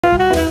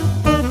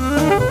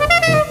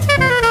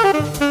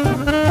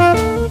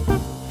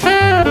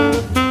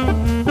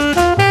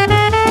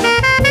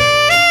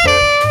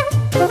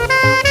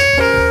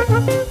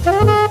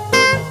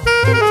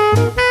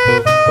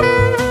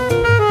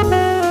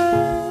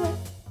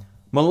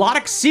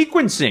Melodic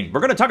sequencing.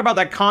 We're going to talk about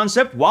that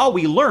concept while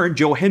we learn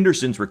Joe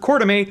Henderson's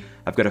Recordame.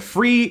 I've got a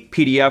free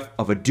PDF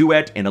of a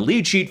duet and a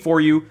lead sheet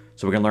for you,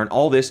 so we're going to learn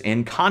all this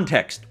in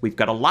context. We've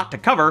got a lot to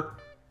cover.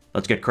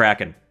 Let's get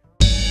cracking.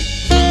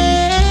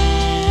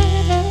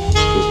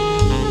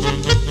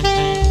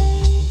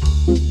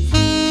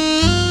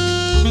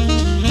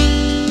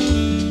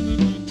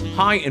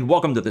 Hi, and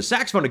welcome to the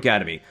Saxophone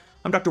Academy.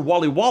 I'm Dr.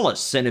 Wally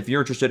Wallace, and if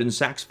you're interested in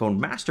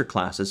saxophone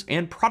masterclasses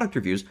and product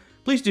reviews,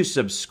 please do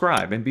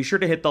subscribe and be sure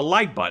to hit the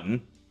like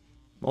button.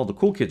 All the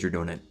cool kids are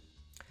doing it.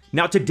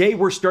 Now today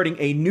we're starting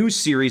a new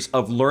series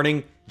of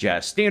learning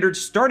jazz standards,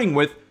 starting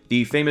with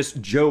the famous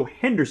Joe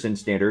Henderson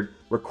standard,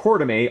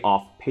 Recordame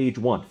off page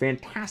 1.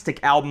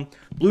 Fantastic album,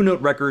 Blue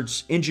Note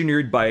Records,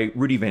 engineered by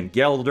Rudy Van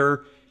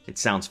Gelder. It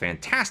sounds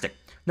fantastic.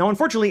 Now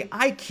unfortunately,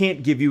 I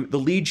can't give you the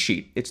lead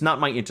sheet. It's not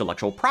my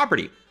intellectual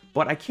property.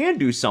 But I can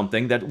do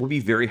something that will be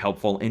very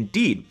helpful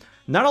indeed.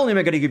 Not only am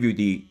I going to give you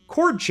the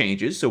chord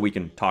changes so we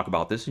can talk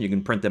about this and you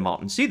can print them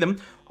out and see them,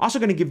 I'm also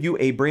going to give you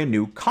a brand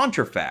new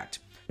contrafact.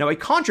 Now a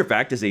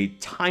contrafact is a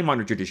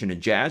time-honored tradition in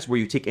jazz where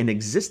you take an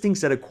existing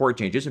set of chord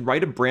changes and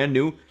write a brand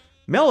new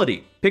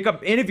melody. Pick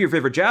up any of your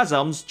favorite jazz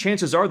albums,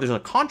 chances are there's a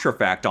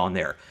contrafact on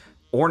there.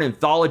 Orn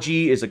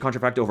Anthology is a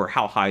contrafact over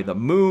How High the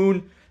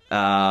Moon.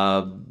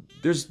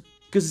 There's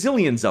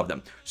gazillions of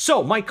them.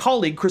 So my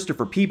colleague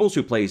Christopher Peebles,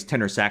 who plays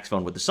tenor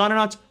saxophone with the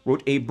Sononauts,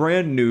 wrote a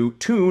brand new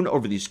tune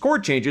over these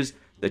chord changes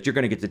that you're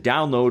going to get to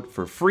download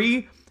for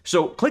free.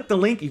 So click the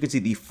link, you can see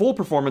the full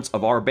performance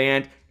of our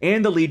band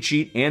and the lead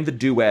sheet and the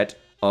duet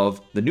of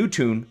the new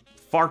tune,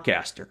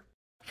 Farcaster.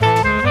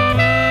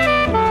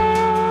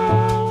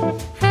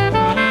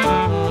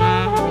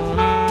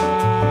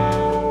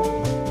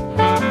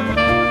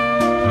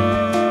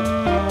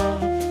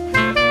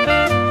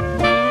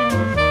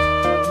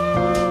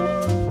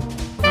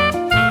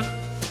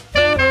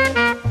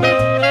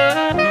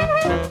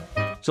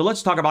 So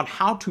let's talk about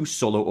how to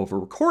solo over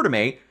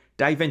Recordame,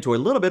 dive into a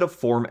little bit of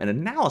form and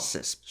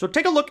analysis. So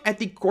take a look at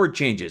the chord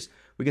changes.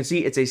 We can see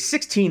it's a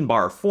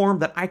 16-bar form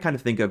that I kind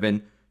of think of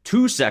in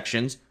two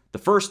sections, the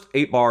first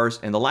 8 bars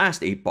and the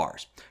last 8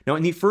 bars. Now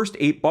in the first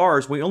 8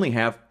 bars, we only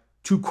have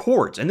 2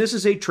 chords, and this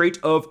is a trait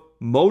of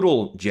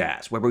modal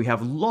jazz, where we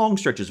have long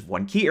stretches of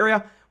one key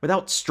area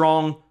without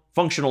strong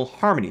functional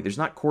harmony. There's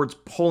not chords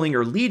pulling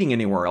or leading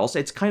anywhere else.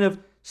 It's kind of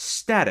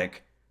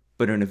static,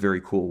 but in a very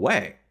cool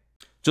way.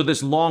 So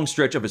this long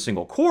stretch of a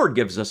single chord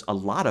gives us a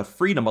lot of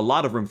freedom, a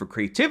lot of room for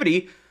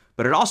creativity,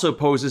 but it also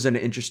poses an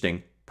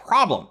interesting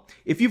problem.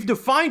 If you've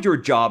defined your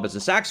job as a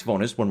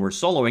saxophonist when we're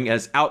soloing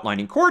as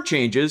outlining chord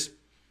changes,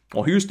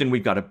 well, Houston,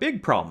 we've got a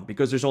big problem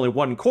because there's only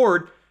one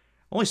chord.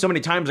 Only so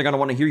many times I'm going to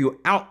want to hear you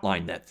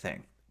outline that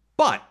thing.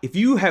 But if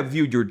you have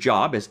viewed your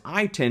job, as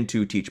I tend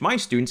to teach my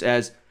students,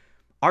 as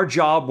our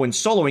job when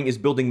soloing is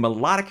building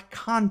melodic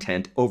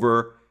content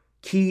over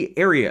key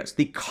areas,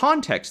 the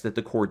context that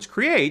the chords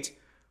create,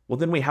 well,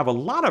 then we have a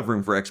lot of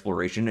room for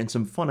exploration and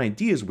some fun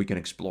ideas we can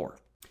explore.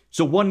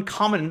 So one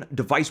common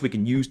device we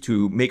can use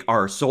to make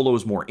our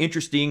solos more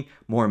interesting,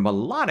 more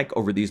melodic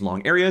over these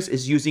long areas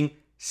is using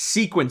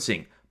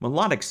sequencing,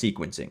 melodic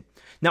sequencing.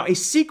 Now, a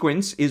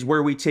sequence is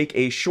where we take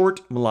a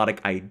short melodic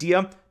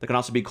idea that can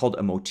also be called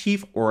a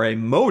motif or a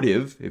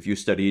motive. If you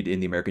studied in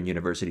the American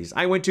universities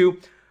I went to,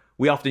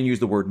 we often use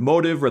the word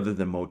motive rather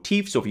than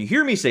motif. So if you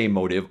hear me say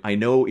motive, I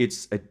know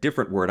it's a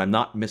different word. I'm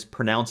not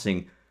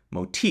mispronouncing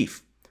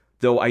motif.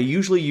 Though I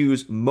usually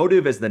use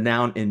motive as the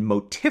noun and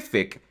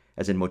motific,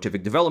 as in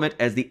motific development,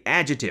 as the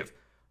adjective.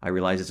 I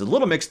realize it's a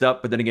little mixed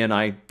up, but then again,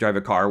 I drive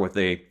a car with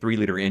a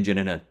 3-liter engine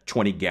and a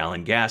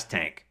 20-gallon gas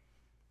tank.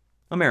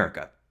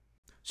 America.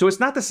 So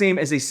it's not the same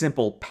as a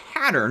simple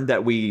pattern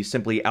that we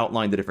simply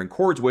outline the different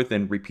chords with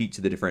and repeat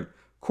to the different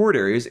chord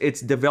areas.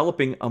 It's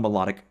developing a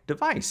melodic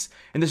device.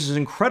 And this is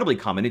incredibly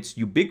common. It's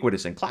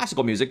ubiquitous in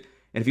classical music.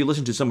 And if you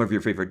listen to some of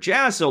your favorite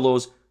jazz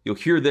solos, you'll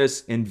hear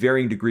this in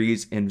varying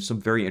degrees in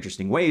some very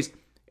interesting ways,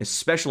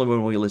 especially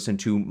when we listen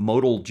to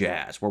modal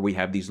jazz, where we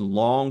have these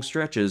long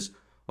stretches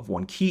of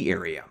one key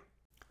area.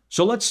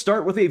 So let's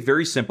start with a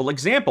very simple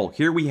example.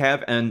 Here we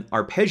have an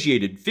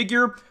arpeggiated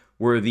figure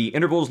where the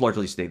intervals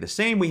largely stay the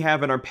same. We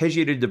have an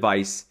arpeggiated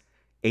device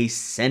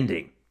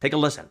ascending. Take a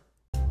listen.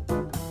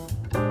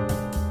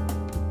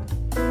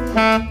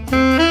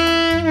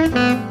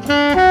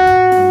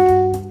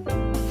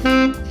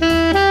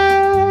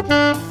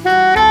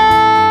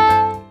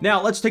 Now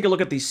let's take a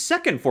look at the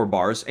second 4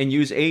 bars and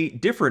use a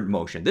different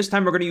motion. This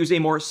time we're going to use a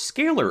more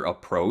scalar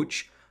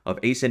approach of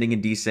ascending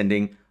and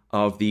descending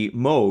of the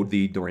mode,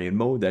 the Dorian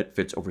mode that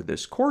fits over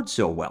this chord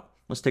so well.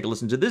 Let's take a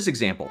listen to this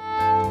example.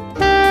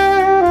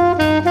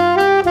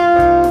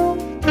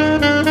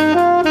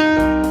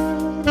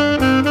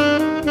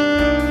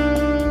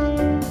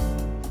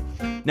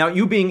 Now,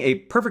 you being a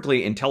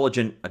perfectly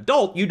intelligent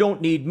adult, you don't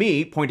need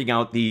me pointing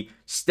out the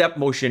step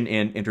motion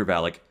and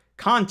intervallic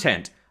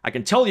content. I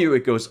can tell you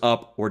it goes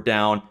up or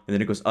down, and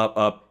then it goes up,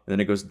 up, and then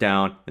it goes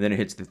down, and then it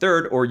hits the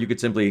third, or you could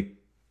simply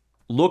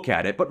look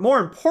at it. But more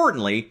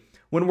importantly,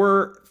 When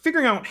we're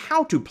figuring out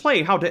how to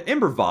play, how to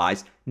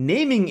improvise,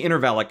 naming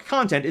intervallic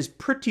content is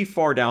pretty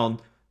far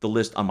down the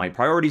list on my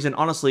priorities. And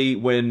honestly,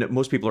 when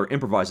most people are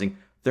improvising,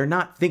 they're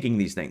not thinking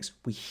these things.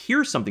 We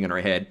hear something in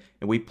our head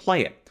and we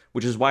play it,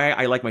 which is why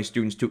I like my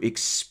students to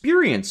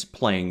experience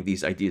playing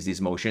these ideas, these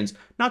emotions,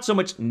 not so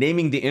much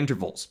naming the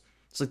intervals.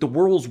 It's like the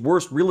world's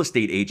worst real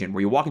estate agent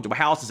where you walk into a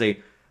house and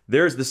say,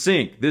 there's the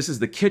sink, this is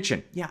the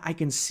kitchen. Yeah, I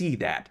can see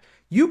that.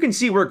 You can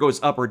see where it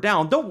goes up or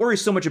down. Don't worry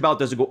so much about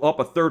does it go up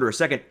a third or a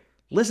second.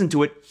 Listen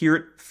to it, hear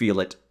it, feel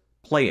it,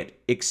 play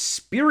it,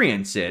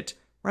 experience it,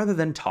 rather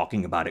than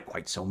talking about it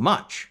quite so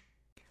much.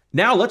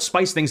 Now let's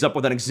spice things up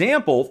with an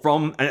example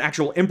from an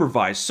actual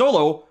improvised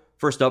solo.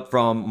 First up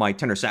from my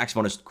tenor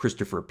saxophonist,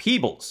 Christopher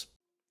Peebles.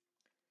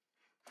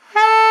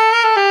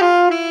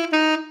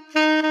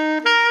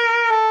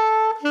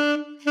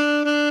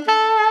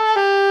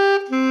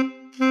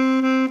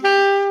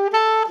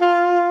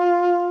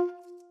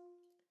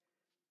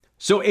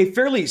 So a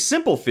fairly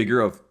simple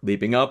figure of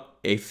leaping up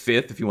a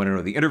fifth, if you want to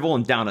know the interval,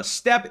 and down a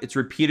step. It's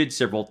repeated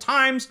several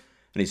times,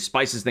 and he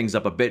spices things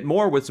up a bit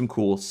more with some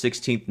cool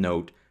 16th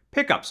note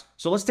pickups.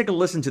 So let's take a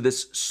listen to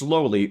this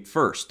slowly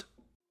first.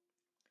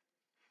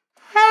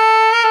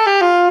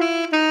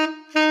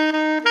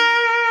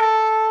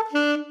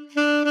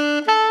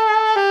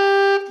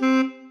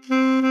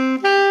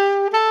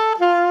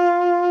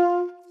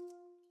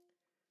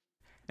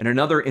 And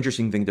another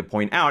interesting thing to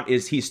point out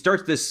is he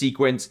starts this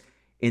sequence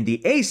in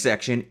the A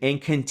section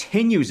and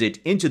continues it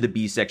into the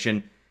B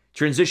section,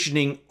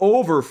 transitioning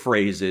over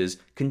phrases,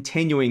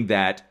 continuing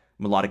that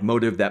melodic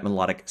motive, that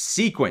melodic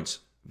sequence.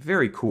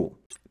 Very cool.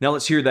 Now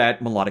let's hear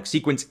that melodic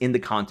sequence in the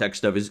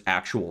context of his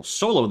actual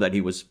solo that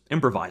he was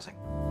improvising.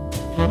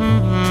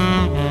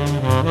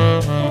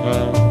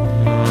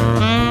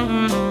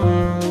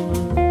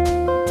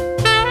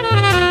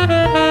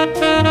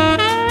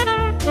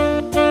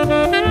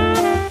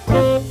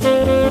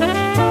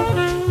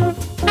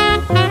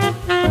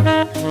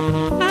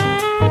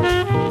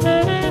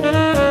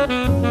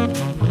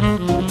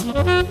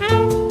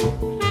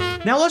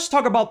 Now let's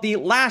talk about the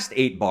last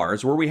 8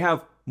 bars where we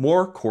have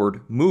more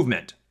chord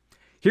movement.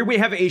 Here we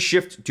have a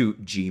shift to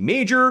G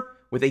major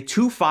with a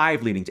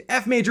 2-5 leading to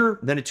F major,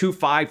 then a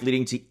 2-5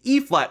 leading to E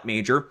flat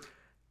major.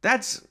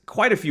 That's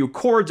quite a few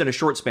chords in a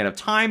short span of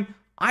time.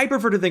 I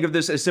prefer to think of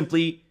this as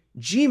simply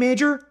G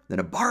major, then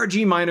a bar of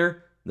G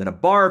minor, then a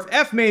bar of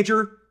F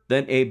major,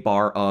 then a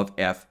bar of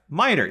F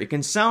minor. It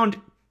can sound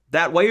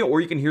that way,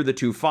 or you can hear the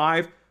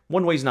 2-5.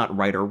 One way is not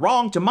right or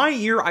wrong. To my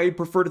ear, I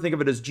prefer to think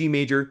of it as G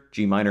major,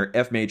 G minor,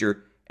 F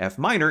major, F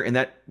minor, and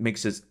that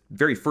makes it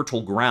very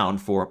fertile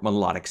ground for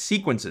melodic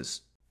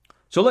sequences.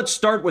 So let's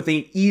start with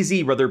an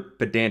easy, rather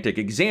pedantic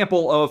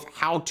example of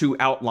how to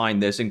outline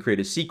this and create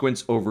a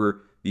sequence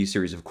over these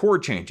series of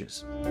chord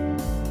changes.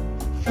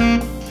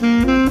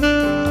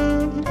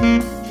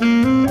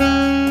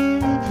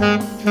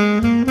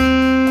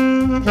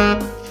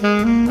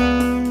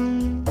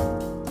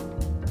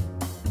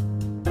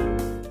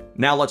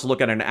 Now let's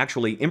look at an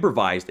actually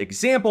improvised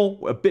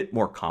example, a bit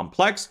more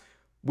complex.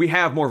 We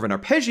have more of an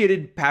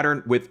arpeggiated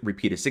pattern with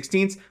repeated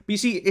 16ths, but you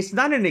see, it's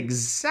not an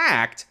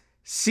exact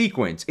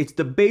sequence. It's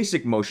the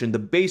basic motion, the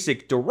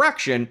basic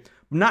direction,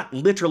 not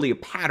literally a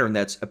pattern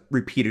that's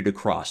repeated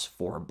across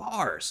 4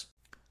 bars.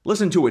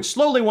 Listen to it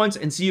slowly once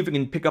and see if you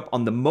can pick up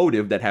on the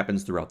motive that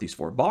happens throughout these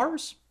 4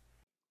 bars.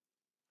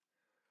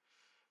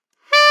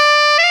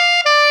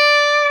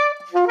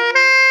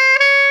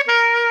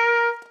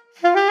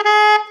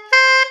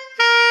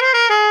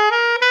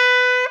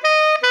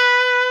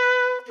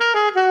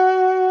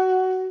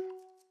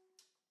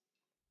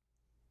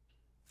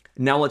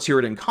 Now let's hear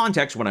it in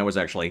context when I was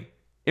actually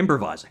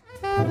improvising.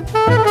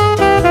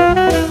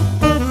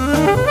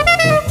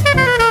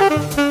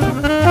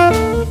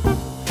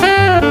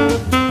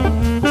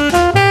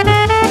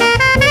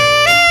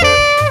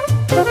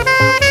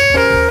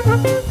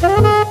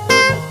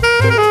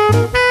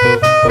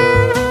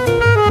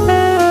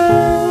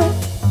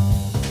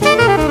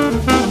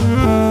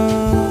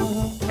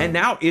 And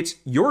now it's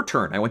your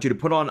turn. I want you to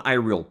put on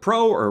iReal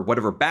Pro or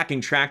whatever backing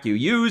track you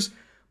use.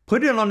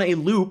 Put it on a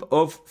loop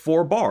of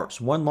 4 bars,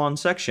 1 long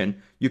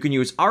section. You can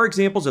use our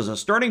examples as a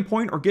starting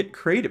point or get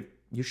creative.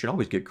 You should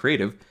always get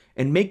creative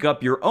and make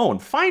up your own.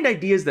 Find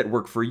ideas that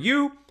work for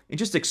you and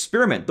just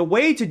experiment. The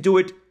way to do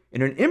it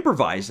in an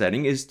improvised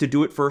setting is to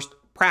do it first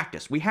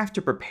practice. We have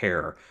to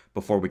prepare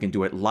before we can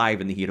do it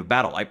live in the heat of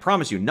battle. I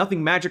promise you,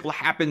 nothing magical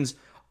happens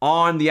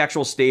on the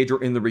actual stage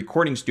or in the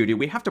recording studio.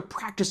 We have to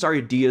practice our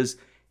ideas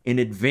in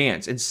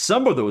advance. And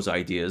some of those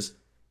ideas,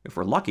 if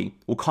we're lucky,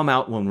 will come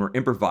out when we're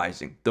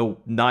improvising, though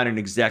not in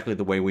exactly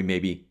the way we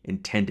maybe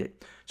intended.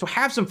 So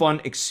have some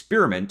fun,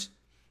 experiment,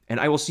 and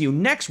I will see you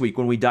next week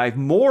when we dive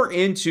more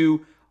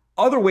into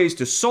other ways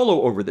to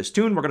solo over this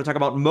tune. We're going to talk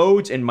about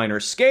modes and minor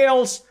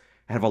scales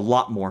and have a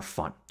lot more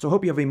fun. So I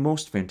hope you have a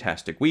most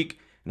fantastic week,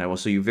 and I will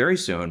see you very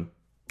soon.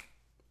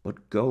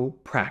 But go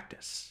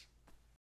practice.